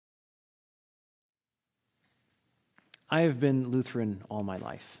I have been Lutheran all my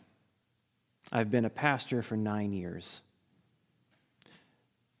life. I've been a pastor for 9 years.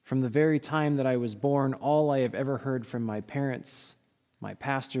 From the very time that I was born, all I have ever heard from my parents, my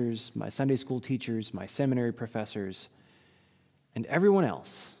pastors, my Sunday school teachers, my seminary professors, and everyone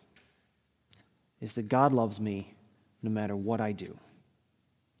else is that God loves me no matter what I do,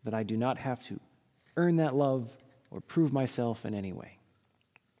 that I do not have to earn that love or prove myself in any way.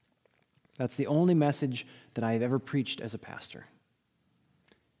 That's the only message that I have ever preached as a pastor.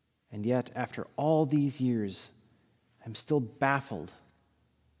 And yet, after all these years, I'm still baffled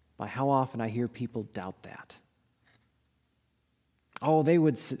by how often I hear people doubt that. Oh, they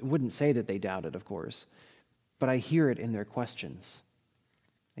wouldn't say that they doubt it, of course, but I hear it in their questions.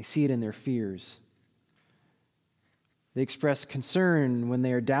 I see it in their fears. They express concern when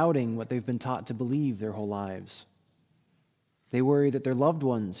they are doubting what they've been taught to believe their whole lives. They worry that their loved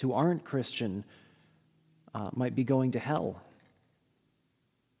ones who aren't Christian might be going to hell.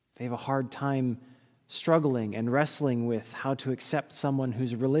 They have a hard time struggling and wrestling with how to accept someone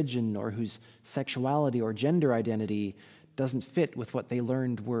whose religion or whose sexuality or gender identity doesn't fit with what they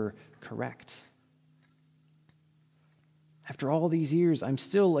learned were correct. After all these years, I'm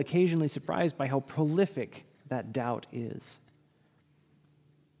still occasionally surprised by how prolific that doubt is.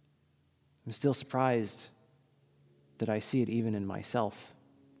 I'm still surprised that I see it even in myself.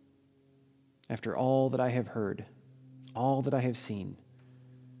 After all that I have heard, all that I have seen,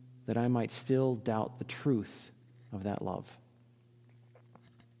 that I might still doubt the truth of that love.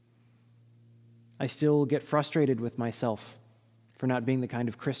 I still get frustrated with myself for not being the kind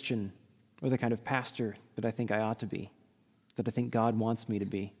of Christian or the kind of pastor that I think I ought to be, that I think God wants me to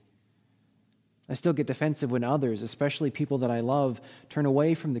be. I still get defensive when others, especially people that I love, turn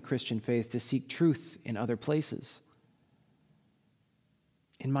away from the Christian faith to seek truth in other places.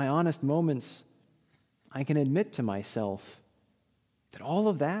 In my honest moments, I can admit to myself that all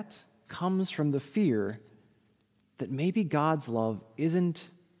of that comes from the fear that maybe God's love isn't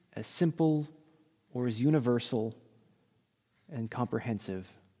as simple or as universal and comprehensive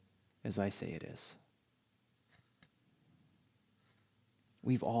as I say it is.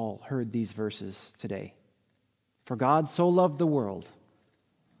 We've all heard these verses today. For God so loved the world,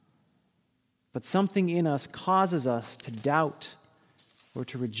 but something in us causes us to doubt or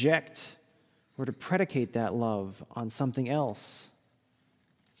to reject or to predicate that love on something else.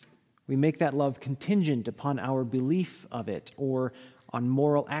 We make that love contingent upon our belief of it, or on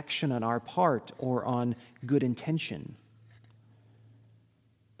moral action on our part, or on good intention.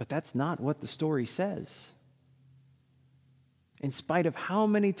 But that's not what the story says. In spite of how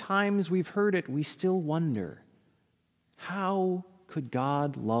many times we've heard it, we still wonder, how could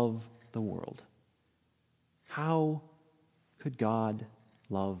God love the world? How could God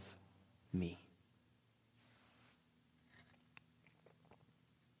love me?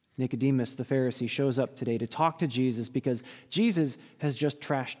 Nicodemus, the Pharisee, shows up today to talk to Jesus because Jesus has just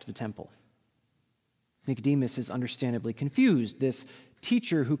trashed the temple. Nicodemus is understandably confused. This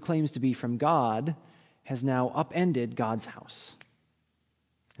teacher who claims to be from God has now upended God's house.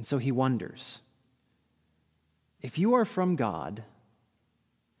 And so he wonders, if you are from God,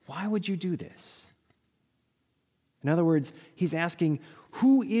 why would you do this? In other words, he's asking,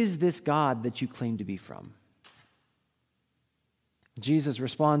 who is this God that you claim to be from? Jesus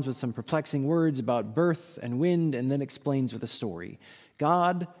responds with some perplexing words about birth and wind, and then explains with a story.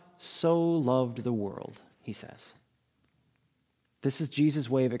 God so loved the world, he says. This is Jesus'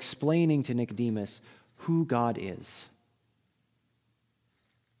 way of explaining to Nicodemus who God is.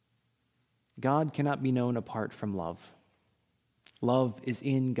 God cannot be known apart from love. Love is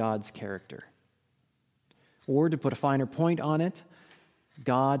in God's character. Or to put a finer point on it,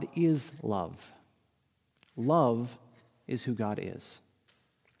 God is love. Love is who God is.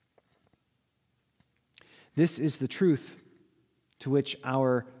 This is the truth to which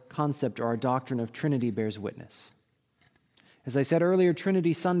our concept or our doctrine of Trinity bears witness. As I said earlier,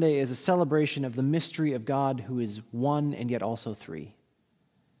 Trinity Sunday is a celebration of the mystery of God who is one and yet also three.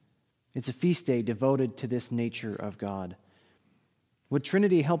 It's a feast day devoted to this nature of God. What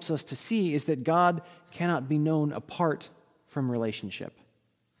Trinity helps us to see is that God cannot be known apart from relationship.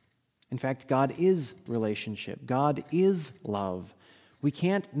 In fact, God is relationship. God is love. We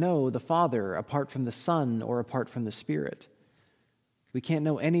can't know the Father apart from the Son or apart from the Spirit. We can't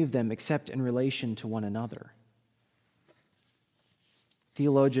know any of them except in relation to one another.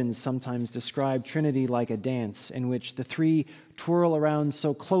 Theologians sometimes describe Trinity like a dance in which the three twirl around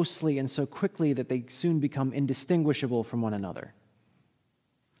so closely and so quickly that they soon become indistinguishable from one another.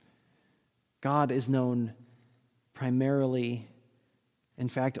 God is known primarily, in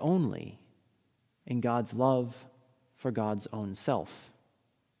fact only, in God's love for God's own self,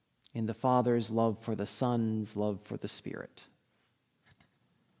 in the Father's love for the Son's love for the Spirit.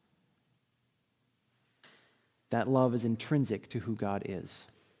 That love is intrinsic to who God is.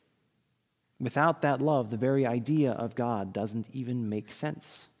 Without that love, the very idea of God doesn't even make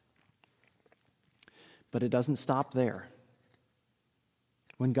sense. But it doesn't stop there.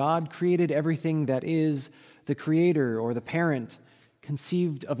 When God created everything that is, the creator or the parent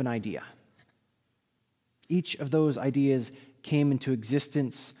conceived of an idea. Each of those ideas came into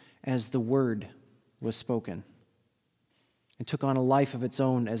existence as the word was spoken and took on a life of its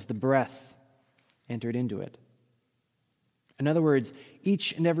own as the breath entered into it. In other words,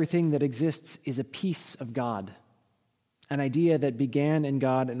 each and everything that exists is a piece of God, an idea that began in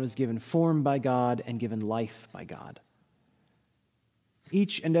God and was given form by God and given life by God.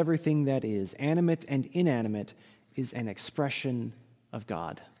 Each and everything that is, animate and inanimate, is an expression of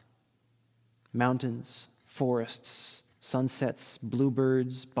God. Mountains, forests, sunsets,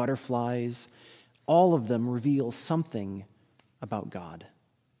 bluebirds, butterflies, all of them reveal something about God.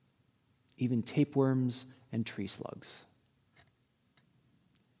 Even tapeworms and tree slugs.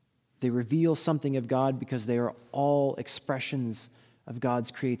 They reveal something of God because they are all expressions of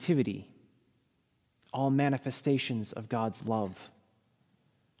God's creativity, all manifestations of God's love.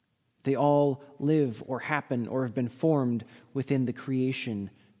 They all live or happen or have been formed within the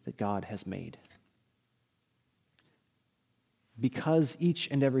creation that God has made. Because each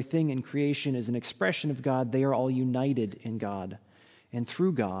and everything in creation is an expression of God, they are all united in God. And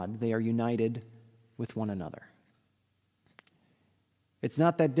through God, they are united with one another. It's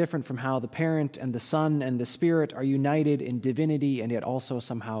not that different from how the parent and the Son and the Spirit are united in divinity and yet also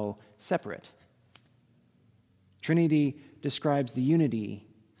somehow separate. Trinity describes the unity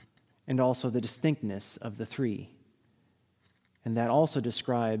and also the distinctness of the three. And that also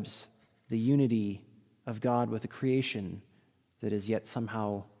describes the unity of God with a creation that is yet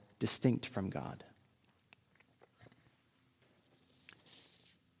somehow distinct from God.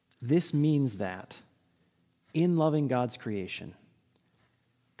 This means that in loving God's creation,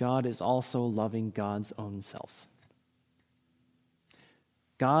 God is also loving God's own self.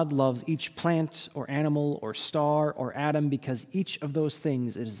 God loves each plant or animal or star or atom because each of those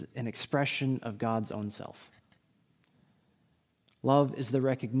things is an expression of God's own self. Love is the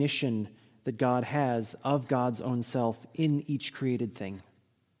recognition that God has of God's own self in each created thing.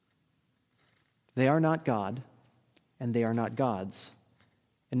 They are not God, and they are not God's,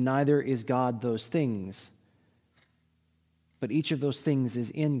 and neither is God those things. But each of those things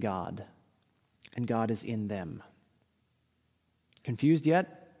is in God, and God is in them. Confused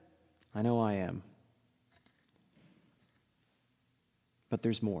yet? I know I am. But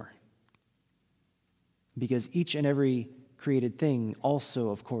there's more. Because each and every created thing also,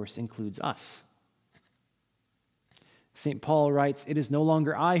 of course, includes us. St. Paul writes, "It is no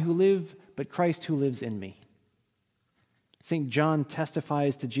longer I who live, but Christ who lives in me." St. John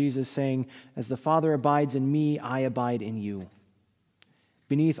testifies to Jesus saying, "As the Father abides in me, I abide in you."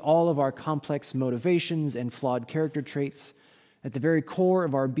 Beneath all of our complex motivations and flawed character traits, at the very core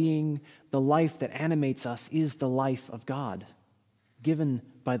of our being, the life that animates us is the life of God, given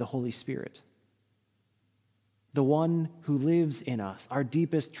by the Holy Spirit. The one who lives in us, our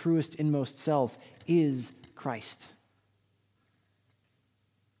deepest, truest, inmost self, is Christ.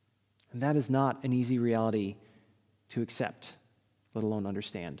 And that is not an easy reality to accept, let alone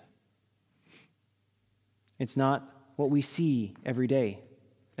understand. It's not what we see every day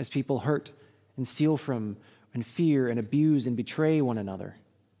as people hurt and steal from and fear and abuse and betray one another.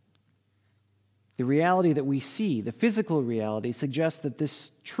 The reality that we see, the physical reality, suggests that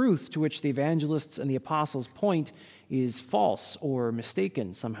this truth to which the evangelists and the apostles point is false or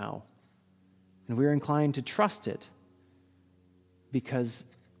mistaken somehow. And we're inclined to trust it because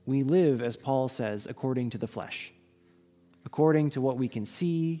we live, as Paul says, according to the flesh, according to what we can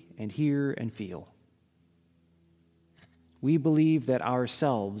see and hear and feel. We believe that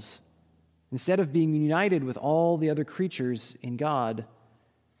ourselves, instead of being united with all the other creatures in God,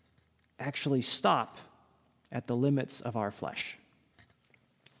 actually stop at the limits of our flesh.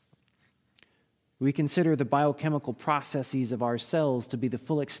 We consider the biochemical processes of our cells to be the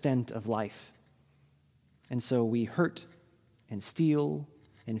full extent of life. And so we hurt and steal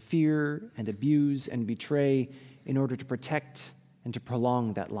and fear and abuse and betray in order to protect and to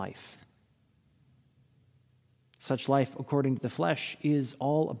prolong that life. Such life, according to the flesh, is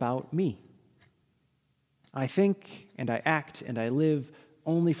all about me. I think and I act and I live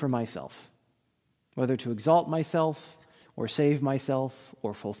only for myself, whether to exalt myself or save myself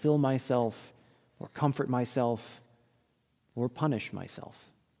or fulfill myself or comfort myself or punish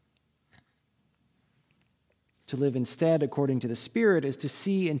myself. To live instead according to the Spirit is to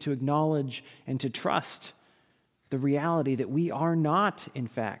see and to acknowledge and to trust the reality that we are not, in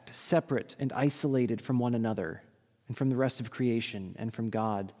fact, separate and isolated from one another and from the rest of creation and from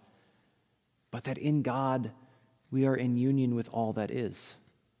God, but that in God we are in union with all that is,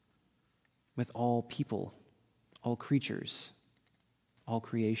 with all people, all creatures, all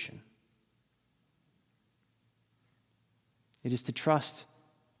creation. It is to trust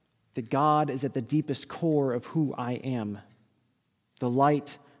that God is at the deepest core of who I am, the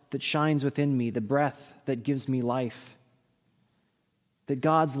light that shines within me, the breath that gives me life. That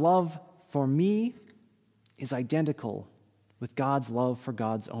God's love for me is identical with God's love for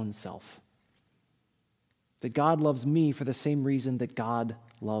God's own self. That God loves me for the same reason that God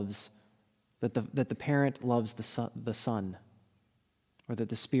loves, that the parent loves the son, or that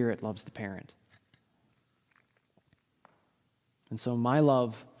the Spirit loves the parent. And so my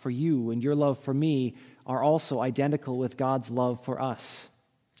love for you and your love for me are also identical with God's love for us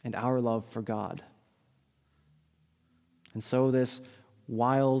and our love for God. And so this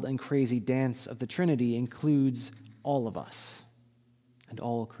wild and crazy dance of the Trinity includes all of us and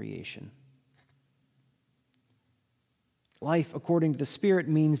all creation. Life according to the Spirit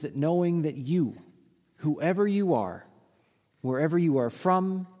means that knowing that you, whoever you are, wherever you are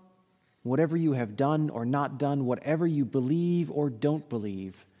from, whatever you have done or not done, whatever you believe or don't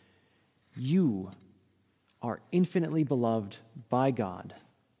believe, you are infinitely beloved by God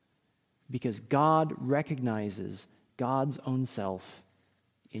because God recognizes God's own self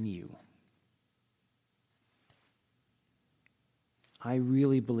in you. I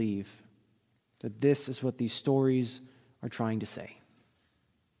really believe that this is what these stories are trying to say.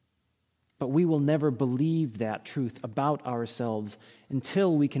 But we will never believe that truth about ourselves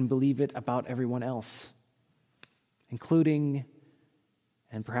until we can believe it about everyone else, including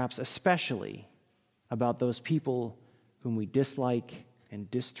and perhaps especially about those people whom we dislike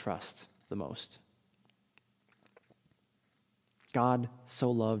and distrust the most. God so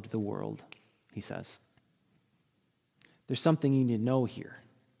loved the world, he says. There's something you need to know here.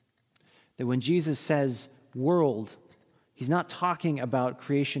 That when Jesus says world, he's not talking about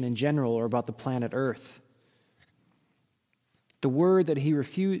creation in general or about the planet Earth. The word that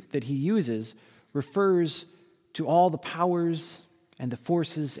he uses refers to all the powers and the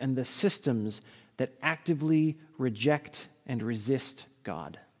forces and the systems that actively reject and resist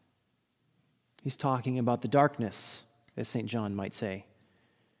God. He's talking about the darkness, as St. John might say,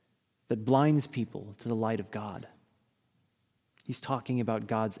 that blinds people to the light of God. He's talking about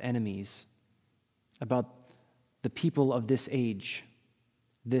God's enemies, about the people of this age,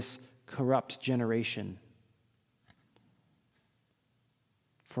 this corrupt generation.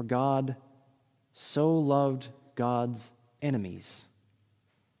 For God so loved God's enemies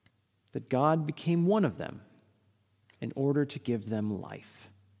that God became one of them in order to give them life,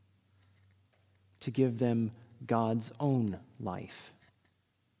 to give them God's own life.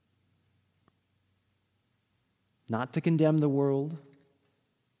 Not to condemn the world,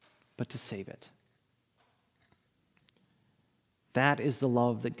 but to save it. That is the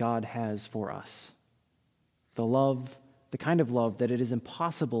love that God has for us. The kind of love that it is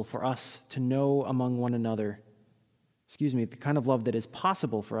impossible for us to know among one another. The kind of love that is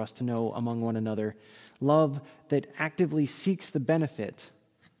possible for us to know among one another. Love that actively seeks the benefit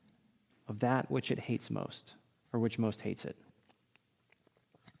of that which it hates most, or which most hates it.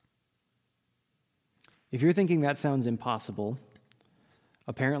 If you're thinking that sounds impossible,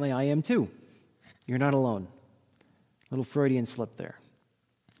 apparently I am too. You're not alone. Little Freudian slip there.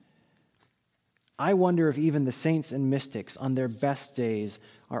 I wonder if even the saints and mystics on their best days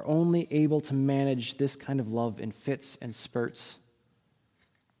are only able to manage this kind of love in fits and spurts.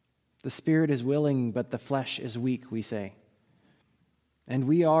 The spirit is willing, but the flesh is weak, we say. And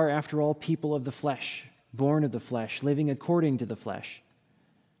we are, after all, people of the flesh, born of the flesh, living according to the flesh.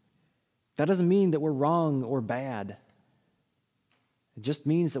 That doesn't mean that we're wrong or bad. It just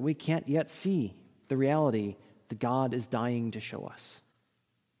means that we can't yet see the reality that God is dying to show us.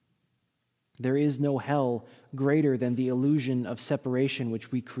 There is no hell greater than the illusion of separation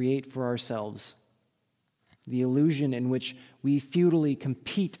which we create for ourselves, the illusion in which we futilely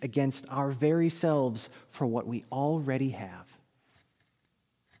compete against our very selves for what we already have.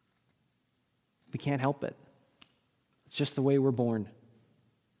 We can't help it. It's just the way we're born.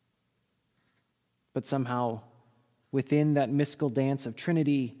 But somehow, within that mystical dance of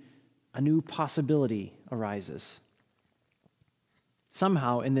Trinity, a new possibility arises.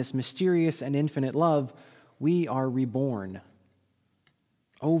 Somehow, in this mysterious and infinite love, we are reborn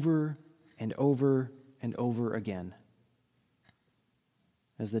over and over and over again.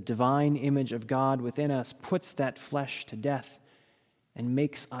 as the divine image of God within us puts that flesh to death and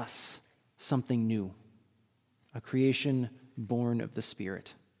makes us something new, a creation born of the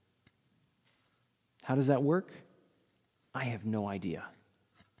Spirit. How does that work? I have no idea.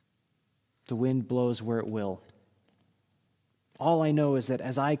 The wind blows where it will. All I know is that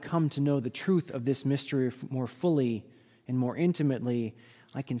as I come to know the truth of this mystery more fully and more intimately,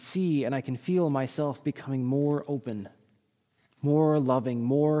 I can see and I can feel myself becoming more open, more loving,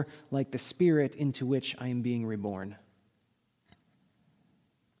 more like the Spirit into which I am being reborn.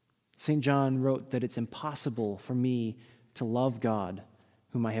 St. John wrote that it's impossible for me to love God,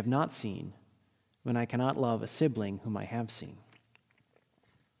 whom I have not seen, when I cannot love a sibling whom I have seen.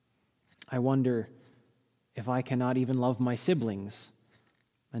 I wonder if I cannot even love my siblings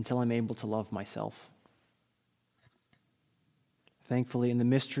until I'm able to love myself. Thankfully, in the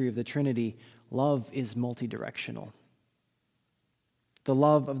mystery of the Trinity, love is multidirectional. The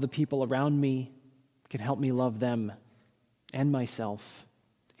love of the people around me can help me love them and myself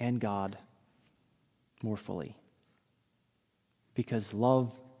and God more fully. Because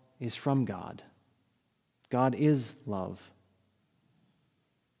love is from God. God is love.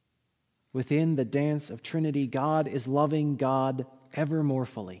 Within the dance of Trinity, God is loving God ever more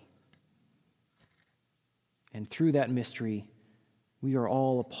fully. And through that mystery, we are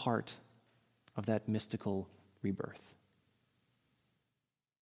all a part of that mystical rebirth.